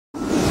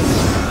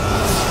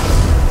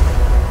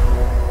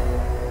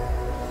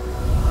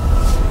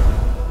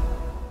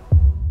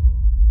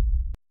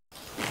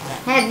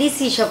হ্যাঁ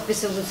দিছি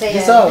সবকিছু গুছাই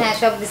হ্যাঁ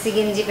সব দিছি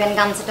গেঞ্জি প্যান্ট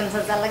গামছা টামছা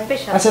যা লাগবে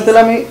সব আচ্ছা তাহলে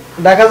আমি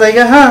ঢাকা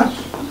যাইগা হ্যাঁ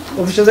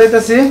অফিসে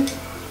যাইতাছি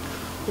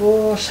ও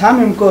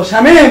শামিম কো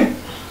শামিম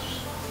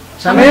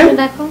শামিম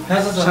ডাকো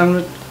হ্যাঁ স্যার সামনে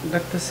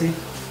ডাকতেছি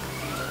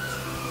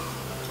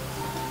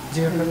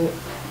জি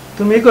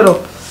তুমি করো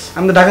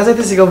আমরা ঢাকা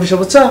যাইতেছি অফিসে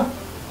বুঝছো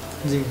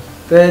জি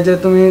তো এই যে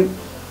তুমি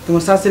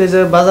তোমার শাশুড়ি যে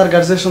বাজার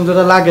ঘাট যে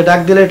সমঝোটা লাগে ডাক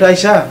দিলে এটা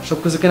আইসা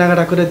সবকিছু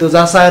কেনাকাটা করে দিও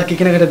যা চাই আর কি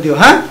কেনাকাটা দিও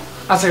হ্যাঁ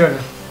আচ্ছা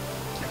কাকা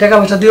টাকা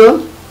পয়সা দিও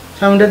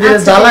স্বামীটা দিলে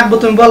যা লাগবে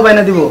তুমি বলবাই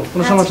না দিব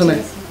কোনো সমস্যা নাই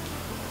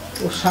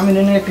ও স্বামী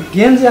নিয়ে একটা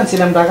গেঞ্জি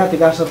আনছিলাম ঢাকা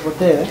থেকে আসার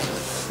পথে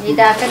এই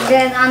ঢাকা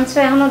দিয়ে আনছো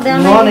এখনো দেও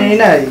না মনে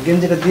নাই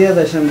গেঞ্জিটা দিয়ে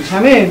দেয় স্বামী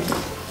স্বামী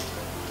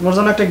তোমার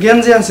জন্য একটা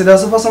গেঞ্জি আনছি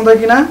দেখো পছন্দ হয়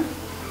কিনা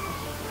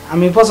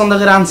আমি পছন্দ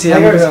করে আনছি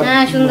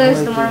হ্যাঁ সুন্দর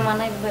হইছে তোমার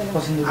মানাই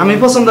ভালো আমি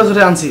পছন্দ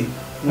করে আনছি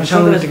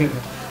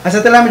আচ্ছা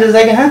তাহলে আমি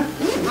যাই হ্যাঁ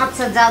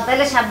আচ্ছা যাও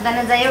তাহলে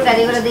সাবধানে যাইও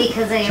গাড়ি করে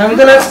দেখে যাইও স্বামী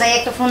তাহলে যাই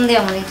একটা ফোন দিও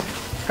আমারে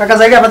কাকা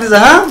জায়গা ভাতিজা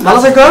হ্যাঁ ভালো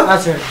থেকো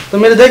আচ্ছা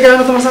তুমি দেখে না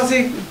তোমার শাশি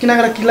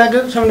কেনাকাটা কি লাগে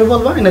সামনে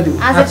বলবা এনে দিব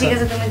আচ্ছা ঠিক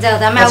আছে তুমি যাও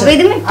আমি আগে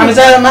দিমু আমি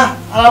যাই না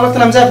আমার বলতে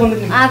আমি যাই ফোন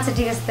দিই আচ্ছা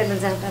ঠিক আছে তাহলে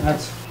যাও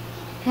আচ্ছা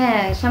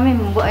হ্যাঁ শামিম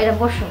এটা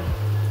বসো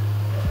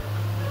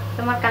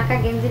তোমার কাকা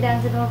গেঞ্জিটা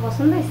আনছে তোমার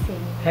পছন্দ হয়েছে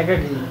হ্যাঁ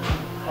কাকি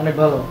অনেক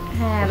ভালো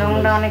হ্যাঁ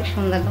রংটা অনেক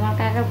সুন্দর তোমার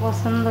কাকার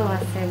পছন্দ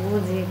আছে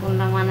বুঝি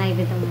কোনটা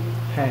মানাইবে তোমার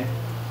হ্যাঁ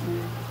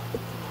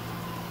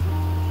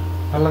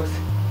ভালো লাগছে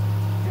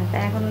তা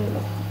এখন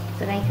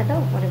তো রাইখা দাও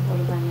পরে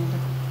পরবা আমি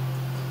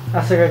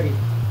আচ্ছা কাকি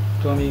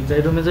তো আমি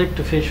যাই রুমে যাই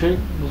একটু ফ্রেশ হই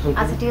গোসল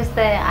আচ্ছা ঠিক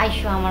আছে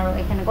আইসো আমার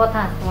এখানে কথা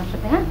আছে তোমার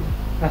সাথে হ্যাঁ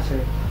আচ্ছা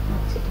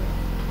আচ্ছা ঠিক আছে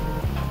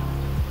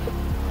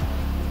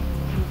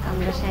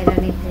আমরা সাইরা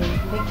নিতে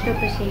দেখতে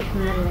তো সেই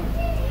সুন্দর লাগে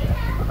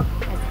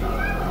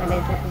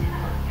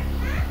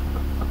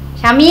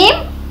শামিম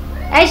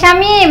এই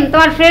শামিম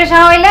তোমার ফ্রেশ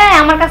হইলে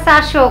আমার কাছে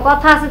আসো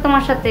কথা আছে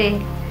তোমার সাথে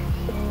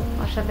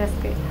ওর সাথে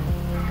আজকে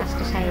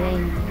কাজটা সাইরাই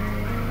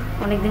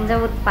অনেকদিন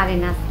যাবত পারি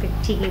না আজকে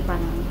ঠিকই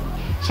পারি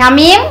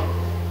শামিম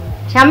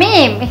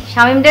শামিম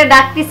শামিমটা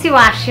ডাকতেছি ও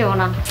আসেও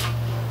না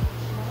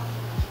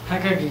হ্যাঁ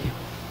কাকি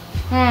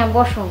হ্যাঁ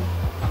বসো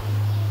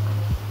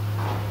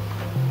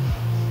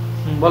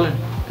বলেন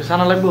কিছু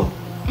আনা লাগবো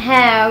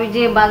হ্যাঁ ওই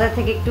যে বাজার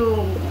থেকে একটু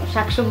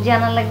শাকসবজি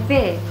আনা লাগবে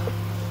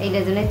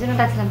এইটার জন্য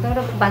ডাকছিলাম তো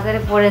ওটা বাজারে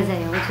পড়ে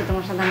যায় অবশ্যই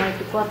তোমার সাথে আমার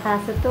একটু কথা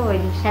আছে তো ওই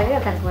সারিয়ে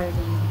তারপরে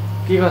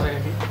কি কথা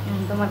কাকি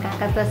তোমার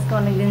কাকা তো আজকে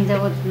অনেকদিন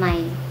যাবত নাই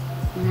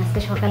আজকে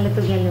সকালে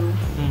তো গেল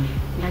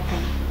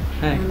ঢাকায়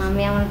হ্যাঁ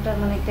আমি আমার একটা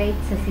মানে একটা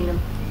ইচ্ছা ছিল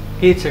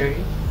কি ইচ্ছা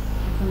কাকি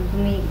এখন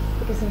তুমি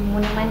কিছু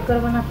মনে মাইন্ড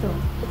করবে না তো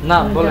না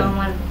তুমি তো বলেন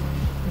আমার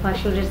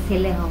বাসুরের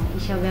ছেলে হও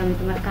হিসাবে আমি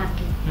তোমার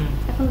কাকি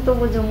এখন তো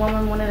বুঝো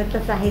আমার মনের একটা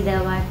চাহিদা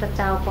বা একটা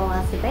চাও পাওয়া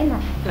আছে তাই না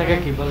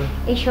কি বলেন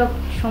এইসব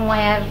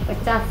সময় আর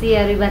চাচি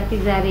আর ওই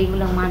বাতিজা আর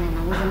এইগুলো মানে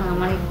না বুঝো না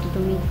আমার একটু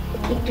তুমি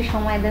একটু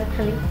সময় দাও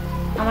খালি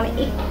আমার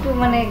একটু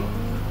মানে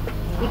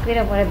ই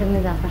করে পরে তুমি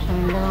যাবা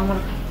সামনে যাবো আমার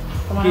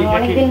তোমার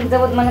অনেকদিন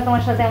যাবত মানে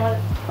তোমার সাথে আমার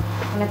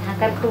মানে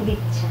থাকার খুব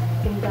ইচ্ছা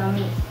কিন্তু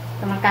আমি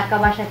তোমার কাকা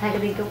বাসায় থাকে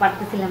দেখেও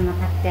পারতেছিলাম না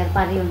থাকতে আর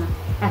পারিও না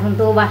এখন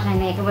তো ও বাসায়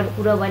নেই একেবারে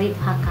পুরো বাড়ি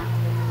ফাঁকা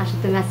আসলে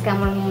তুমি আজকে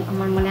আমার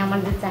মানে আমার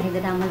যে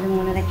চাহিদাটা আমার যে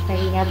মনের একটা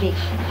ইয়াবে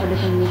ওটা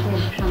তুমি নিতে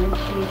সামনে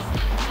প্লিজ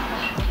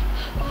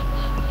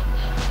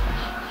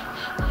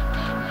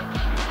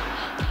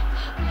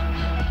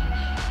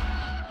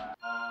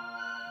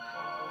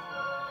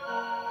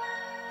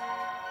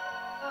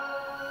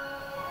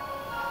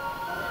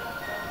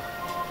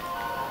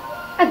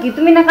কি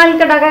তুমি না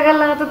কালকে ঢাকা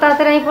গেলা তো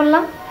তাড়াতাড়ি আই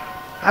পড়লাম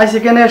আইসি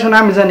কেন এসো না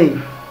আমি জানি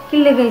কি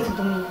লেগে গেছো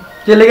তুমি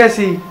কে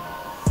লেগেছি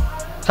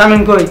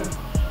শামিম কই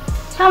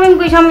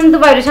শামিম তো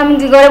বাইরে শামিম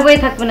কি ঘরে বই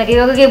থাকবে নাকি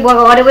ওকে কি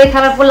ঘরে বই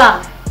থাকার পোলা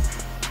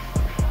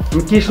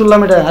আমি কি শুনলাম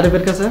এটা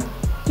আরিফের কাছে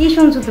কি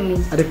শুনছো তুমি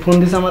আরে ফোন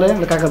দিছে আমারে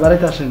কাকা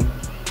বাড়িতে আসেন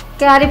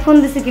কে আরে ফোন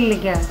দিছে কি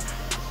লেগে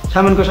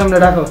শামিম কো সামনে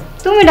ডাকো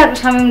তুমি ডাকো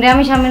শামিম রে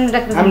আমি শামিম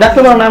ডাকতে আমি ডাকতে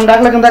পারবো না আমি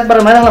ডাকলে কিন্তু একবার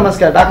মারালাম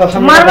আজকে ডাকো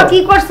শামিম মারবা কি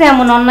করছে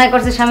এমন অন্যায়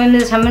করছে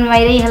শামিম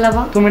মাইরেই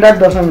হেলাবো তুমি ডাক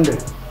দাও শামিম রে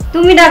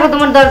তুমি ডাকো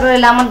তোমার দরকার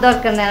হইলে আমার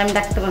দরকার নেই আমি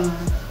ডাকতে পারবো না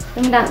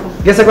তুমি ডাকো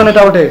গেছে কোন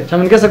এটা ওঠে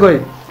শামিম গেছে কই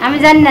আমি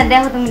জানি না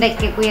দেখো তুমি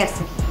ডাককে কই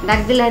আছে ডাক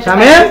দিলে হয়তো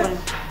শামিম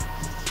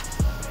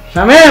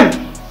শামিম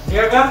জি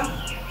কাকা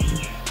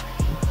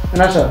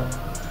না স্যার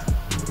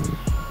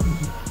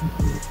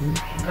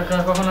কাকা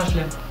কখন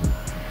আসলেন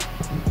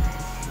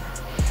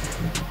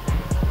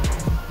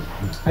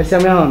আইসি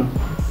আমি এখন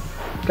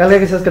কালকে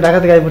গেছি আজকে ঢাকা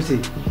থেকে আই পড়ছি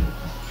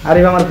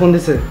আরিফ আমার ফোন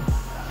দিছে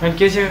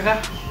কি হয়েছে কাকা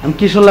আমি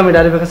কি শুনলাম এটা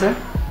আরিফের কাছে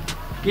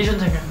কি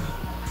শুনছেন কাকা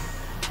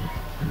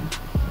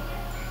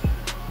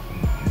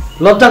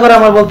লজ্জা করে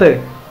আমার বলতে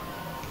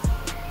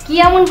কি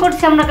এমন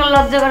করছে আমরা কাল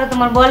লজ্জা করে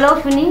তোমার বলো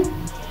শুনি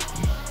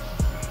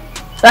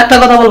একটা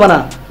কথা বলবা না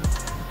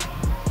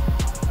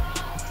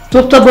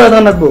চুপচাপ বলে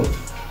ধান রাখবো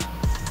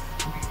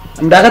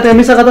আমি ঢাকা থেকে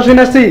মিশা কথা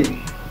শুনে আসছি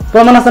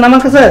প্রমাণ আছে না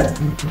আমার কাছে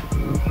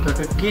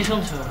কাকা কি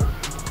শুনছো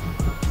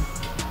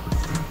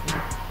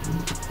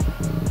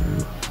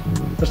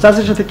তোর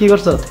চাষির সাথে কি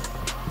করছ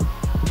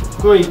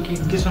কই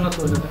কি শোনা তো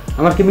কাকা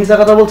আমার কি মিশা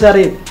কথা বলছে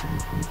আরিফ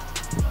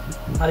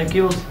আরে কি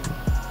বলছে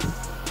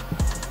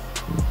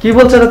কি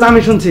বলছে এটা তো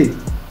আমি শুনছি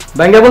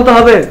ব্যাংকে বলতে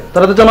হবে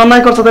তোরা তো জন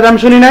অন্যায় করছো তাই আমি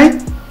শুনি নাই।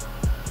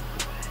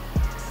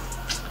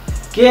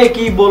 কে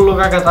কি বললো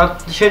কাকা তার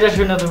সেটা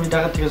শুনে তুমি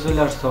ঢাকা থেকে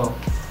চলে আসছো?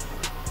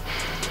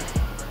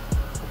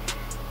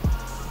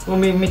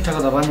 তুমি মিথ্যা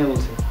কথা বানিয়ে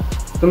বলছে।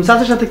 তুমি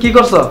চাচার সাথে কি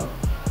করছো?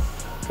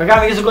 কাকা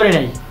আমি কিছু করি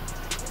নাই।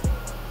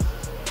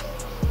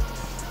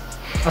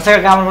 আচ্ছা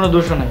কাকা আমার কোনো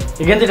দোষ নাই।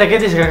 এই গেঞ্জিটা কে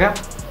দিয়েছে কাকা?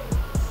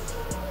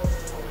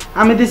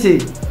 আমি দিছি,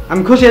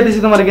 আমি খুশি হয়ে দিছি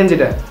তোমার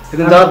গেঞ্জিটা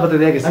সেদিন যাওয়ার পথে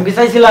দিয়ে গেছি। আমি কি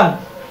চাইছিলাম?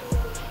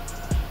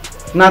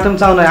 না তুমি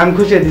চাও নাই, আমি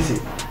খুশি হয়ে দিছি।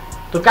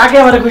 তো কাকে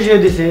আমার খুশি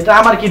হয়ে দিছে? এটা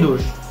আমার কি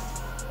দোষ?